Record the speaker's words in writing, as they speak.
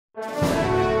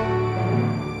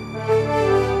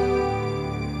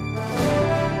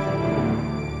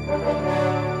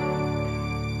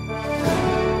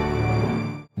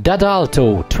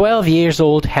Dalto, 12 years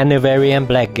old Hanoverian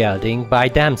black gelding by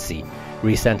Dempsey,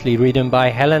 recently ridden by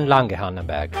Helen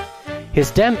Lange-Hannenberg.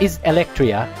 His dam is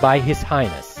Electria by His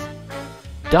Highness.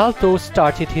 Dalto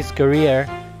started his career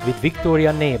with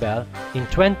Victoria Nebel in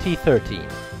 2013.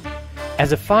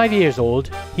 As a 5 years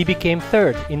old, he became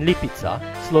third in Lipica,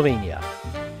 Slovenia.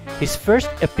 His first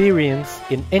appearance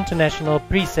in International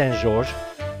Prix Saint-Georges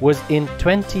was in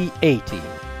 2018.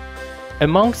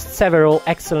 Amongst several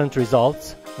excellent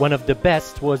results, one of the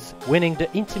best was winning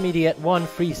the Intermediate 1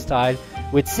 freestyle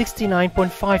with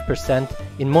 69.5%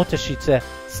 in Motosice,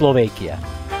 Slovakia.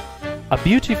 A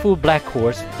beautiful black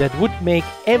horse that would make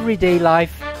everyday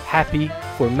life happy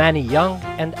for many young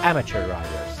and amateur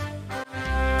riders.